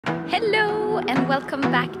Hello and welcome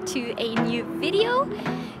back to a new video.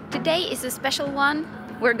 Today is a special one.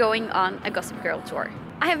 We're going on a Gossip Girl tour.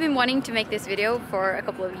 I have been wanting to make this video for a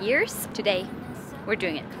couple of years. Today we're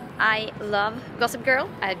doing it. I love Gossip Girl.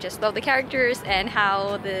 I just love the characters and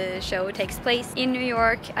how the show takes place in New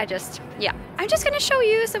York. I'm just gonna show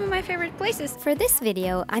you some of my favorite places. For this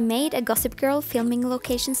video, I made a Gossip Girl filming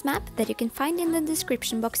locations map that you can find in the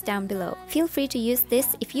description box down below. Feel free to use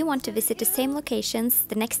this if you want to visit the same locations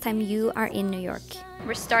the next time you are in New York.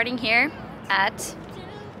 We're starting here at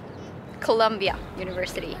Columbia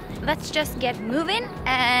University. Let's just get moving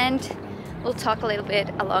and we'll talk a little bit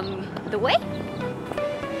along the way.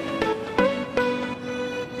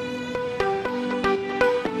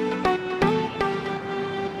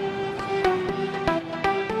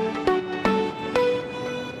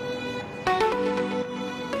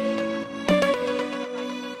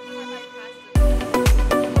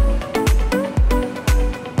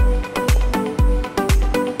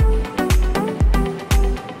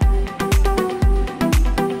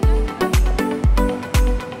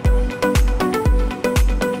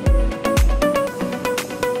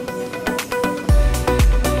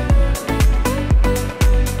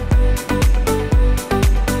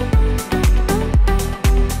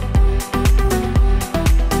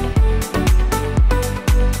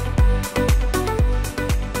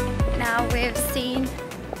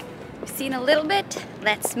 We've seen a little bit.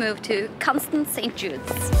 Let's move to Constant St. Jude's.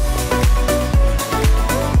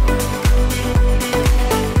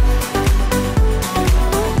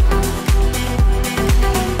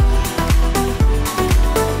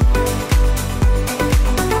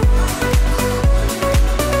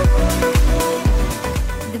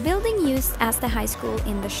 The building used as the high school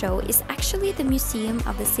in the show is actually the Museum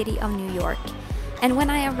of the City of New York. And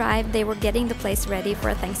when I arrived, they were getting the place ready for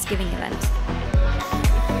a Thanksgiving event.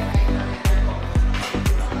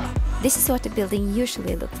 This is what the building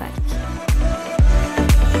usually looks like.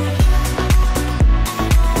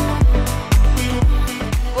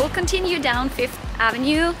 We'll continue down 5th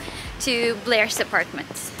Avenue to Blair's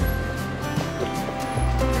apartment.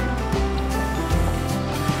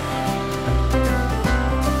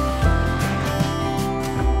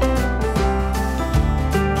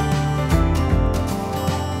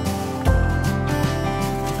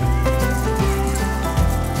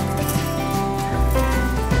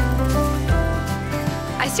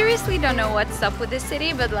 I seriously don't know what's up with this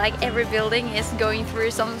city, but like every building is going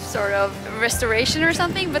through some sort of restoration or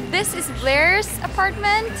something. But this is Blair's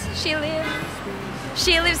apartment. She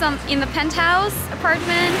lives in the penthouse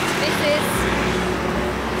apartment. This is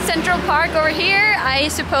Central Park over here. I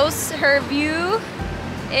suppose her view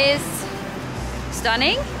is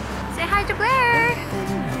stunning. Say hi to Blair.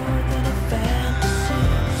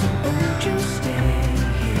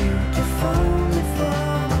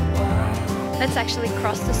 Let's actually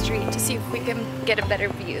cross the street to see if we can get a better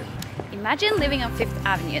view. Imagine living on 5th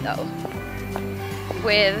Avenue though,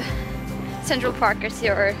 with Central Park as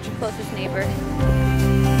your closest neighbor.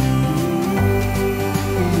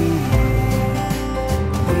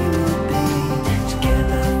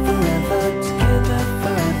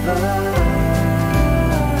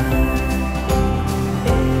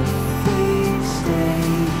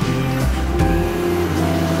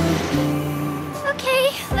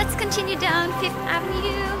 Continue down 5th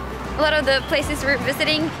Avenue. A lot of the places we're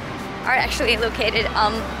visiting are actually located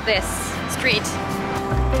on this street.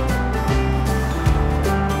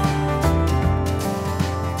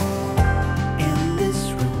 In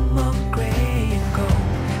this room of gray and gold,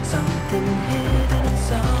 something hidden and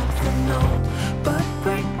something known. But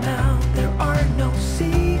right now there are no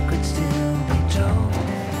secrets to be told.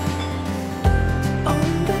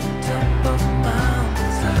 On the top of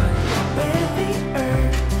mountainside, where the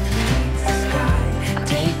earth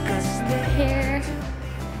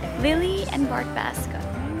Lily and Bart Bascom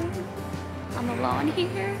on the lawn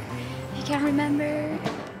here. You can't remember.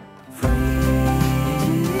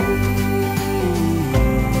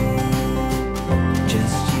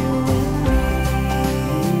 Just you and me.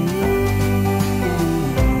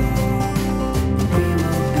 We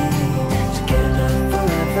will be together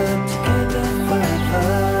forever.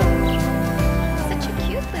 Such a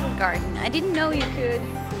cute little garden. I didn't know you could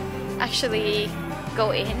actually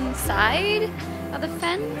go inside of the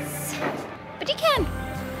fence, but you can.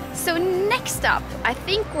 So next up, I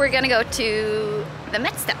think we're gonna go to the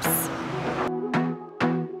Met Steps.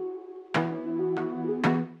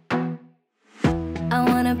 I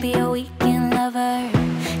wanna be a weekend lover.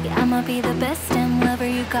 Yeah, I'ma be the best damn lover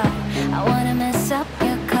you got. I wanna mess up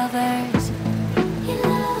your covers.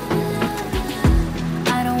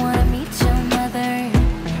 I don't wanna meet your mother.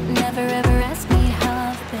 Never ever ask me how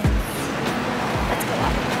I've been.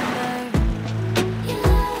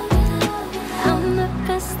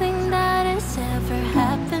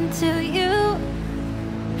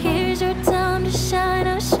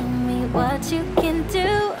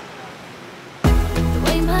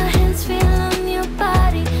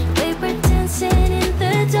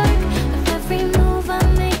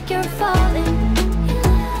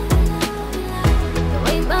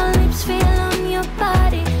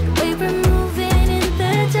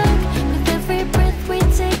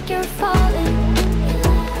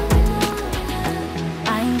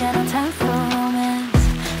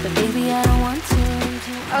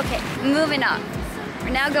 moving on. We're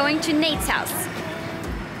now going to Nate's house.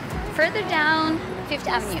 Further down 5th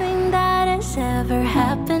Avenue. Thing that has ever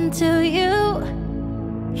happened to you.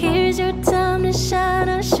 Here's your time to shine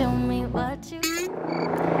and show me what you.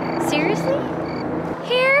 Seriously?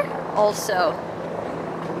 Here also.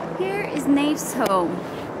 Here is Nate's home.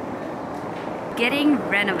 Getting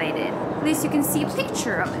renovated. At least you can see a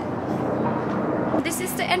picture of it. This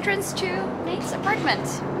is the entrance to Nate's apartment.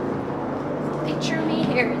 Picture me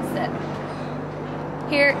here instead.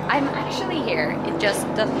 Here, I'm actually here. It just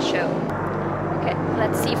doesn't show. Okay,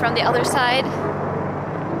 let's see from the other side.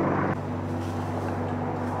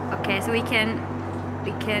 Okay, so we can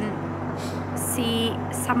see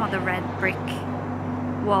some of the red brick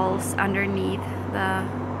walls underneath the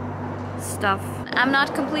stuff. I'm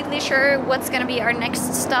not completely sure what's gonna be our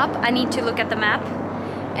next stop. I need to look at the map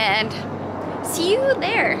and see you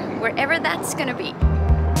there, wherever that's gonna be.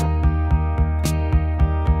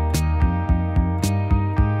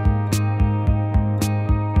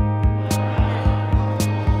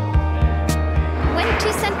 Went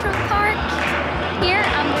to Central Park here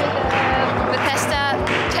under the Bethesda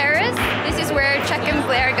Terrace. This is where Chuck and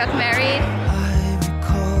Blair got married.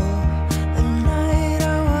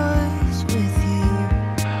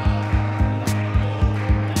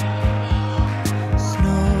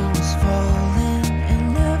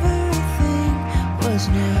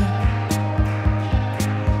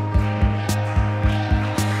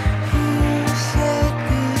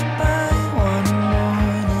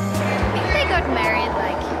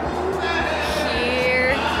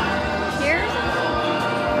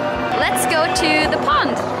 To the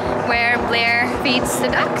pond where Blair feeds the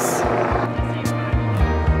ducks.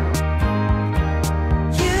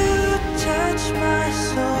 You touch my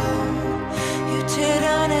soul. You tear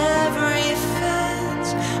down every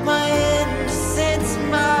fence. My innocence,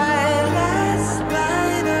 my last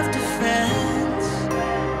line of defense.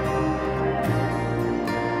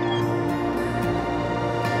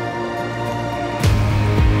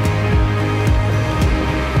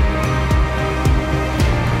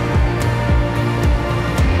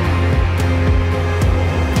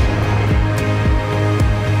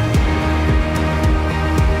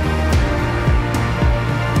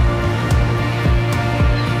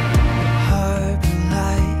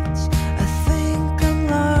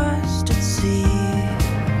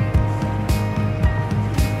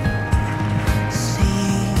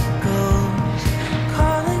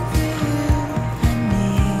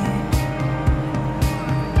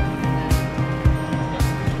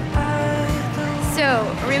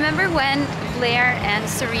 Remember when Blair and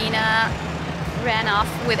Serena ran off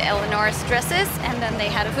with Eleanor's dresses and then they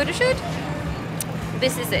had a photo shoot?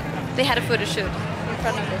 This is it. They had a photo shoot in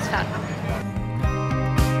front of this fountain.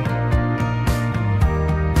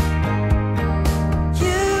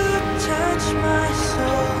 You touch my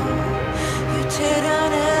soul. You tear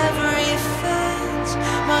down every fence.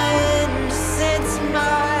 My innocence,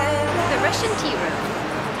 my The Russian tea room.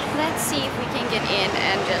 Let's see if we can get in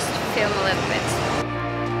and just film a little bit.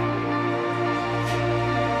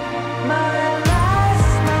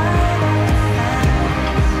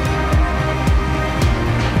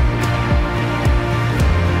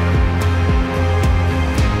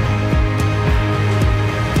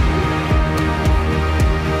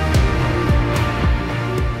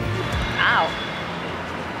 Wow,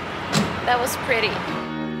 that was pretty.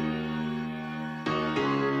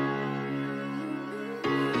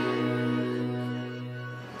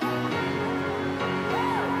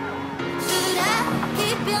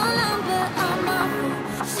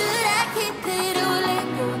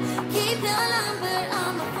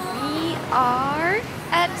 Are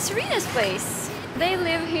at Serena's place. They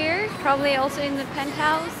live here, probably also in the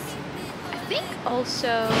penthouse. I think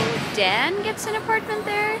also Dan gets an apartment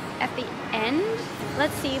there at the end.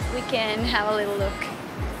 Let's see if we can have a little look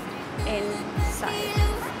inside.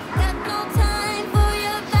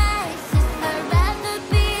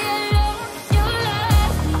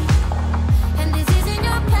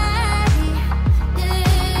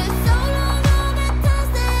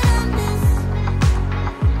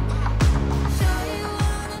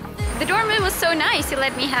 The doorman was so nice, he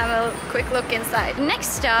let me have a quick look inside. Next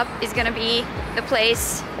stop is gonna be the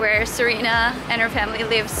place where Serena and her family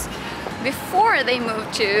lives before they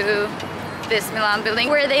moved to this Milan building,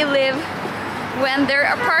 where they live when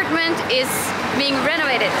their apartment is being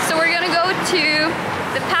renovated. So we're gonna go to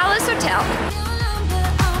the Palace Hotel.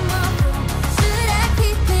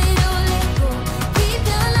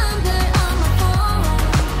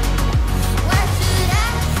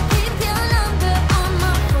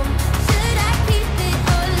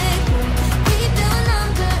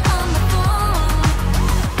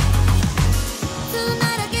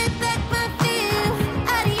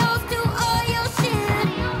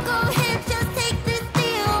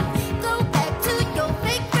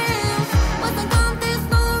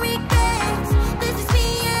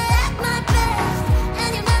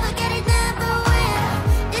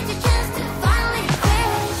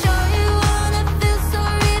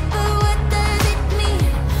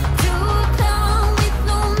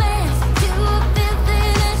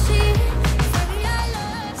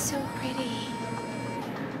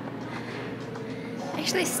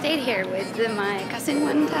 stayed here with my cousin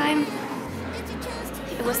one time.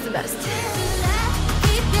 It was the best.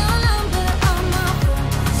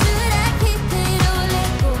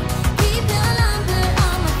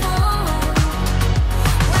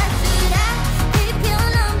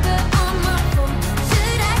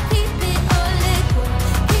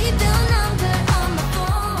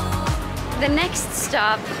 The next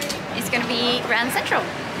stop is going to be Grand Central.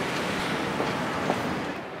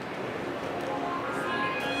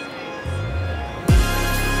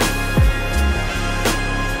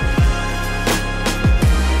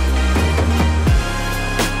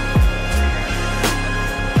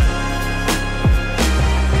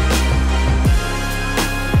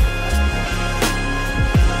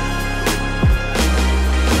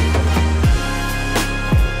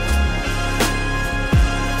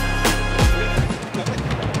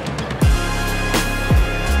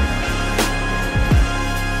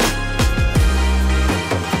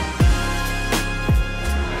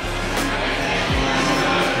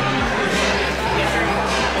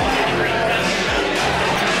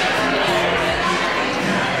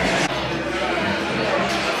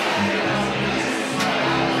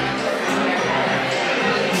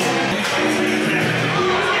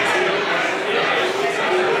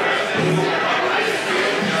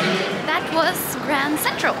 Grand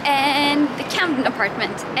Central and the Camden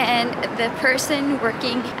apartment, and the person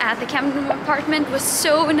working at the Camden apartment was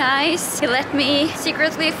so nice. He let me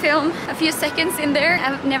secretly film a few seconds in there.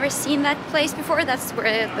 I've never seen that place before. That's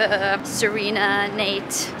where the Serena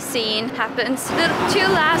Nate scene happens. The two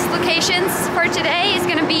last locations for today is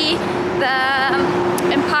gonna be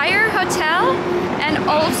the Empire Hotel and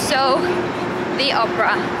also the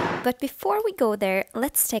Opera. But before we go there,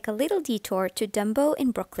 let's take a little detour to Dumbo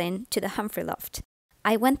in Brooklyn to the Humphrey Loft.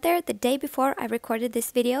 I went there the day before I recorded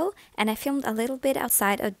this video, and I filmed a little bit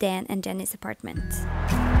outside of Dan and Jenny's apartment.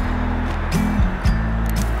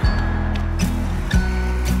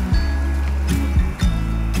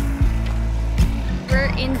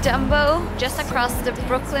 We're in Dumbo, just across the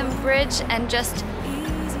Brooklyn Bridge, and just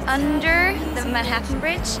under the Manhattan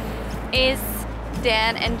Bridge is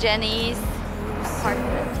Dan and Jenny's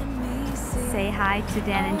apartment. Say hi to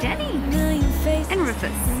Dan and Jenny and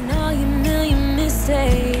Rufus.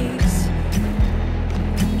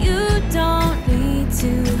 You don't need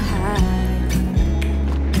to hide.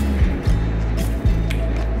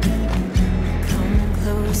 Come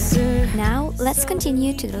closer. Now let's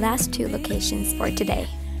continue to the last two locations for today.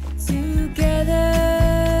 Together,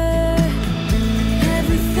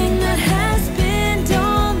 everything that has been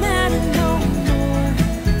don't matter no more.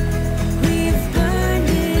 We've burned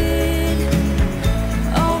it.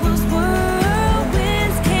 All those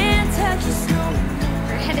whirlwinds can't touch us no more.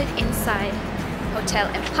 We're headed inside Hotel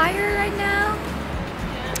Empire right now.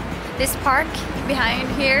 This park behind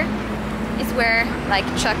here is where like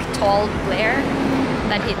Chuck told Blair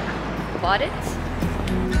that he bought it.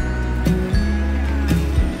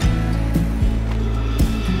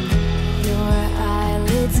 Your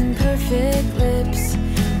eyelids and perfect lips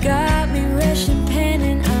got me rushing pen,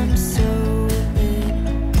 and I'm so lit.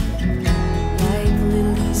 Like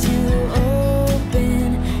lilies you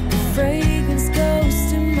open, the fragrance goes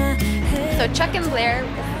to my head. So Chuck and Blair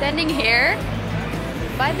were standing here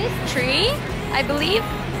by this tree, I believe,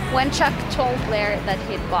 when Chuck told Blair that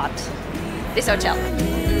he'd bought this hotel.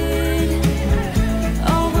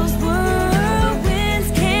 All those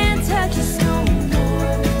whirlwinds can't touch us no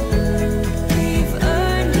more. We've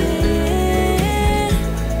earned it.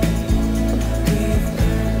 We've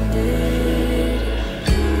earned it.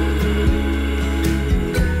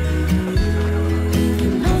 We've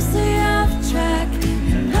been mostly off track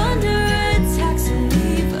and under attack, so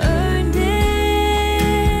we've earned it.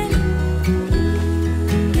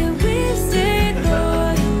 Yeah, we've stayed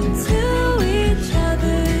loyal to each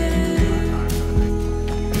other.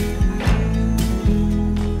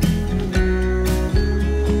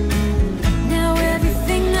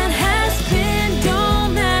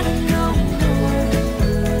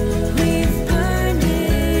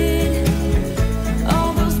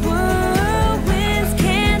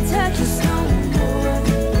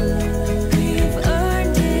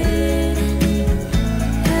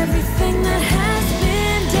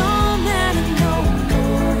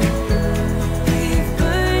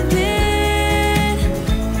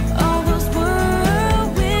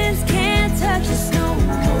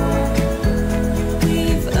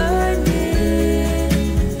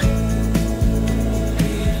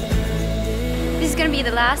 is gonna be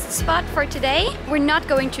the last spot for today. We're not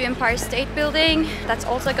going to Empire State Building. That's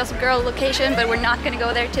also a Gossip Girl location, but we're not gonna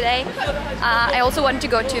go there today. I also wanted to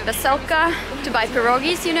go to Veselka to buy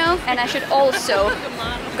pierogies, you know, and I should also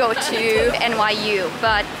go to NYU,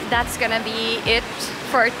 but that's gonna be it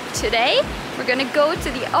for today. We're gonna go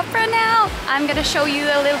to the opera now. I'm gonna show you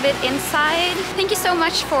a little bit inside. Thank you so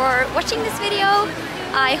much for watching this video.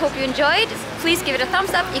 I hope you enjoyed. Please give it a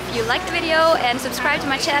thumbs up if you liked the video and subscribe to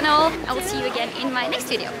my channel. I will see you again in my next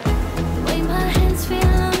video. The way my hands feel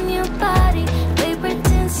on your body, the way we're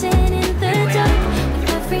dancing in the dark. With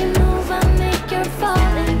every move I make, you're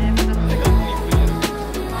falling.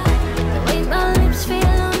 The way my lips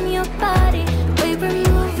feel on your body, the way we're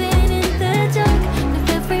moving in the dark. With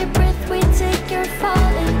every breath we take, you're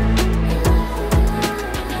falling.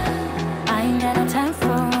 I ain't got no time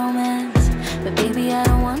for romance, but baby I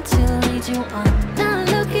don't want to lead you on. Not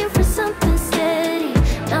looking for something steady,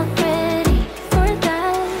 not ready for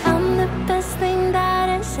that. I'm the best thing that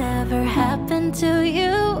has ever happened to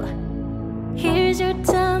you. Here's your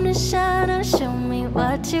time to shine, or show me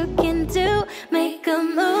what you can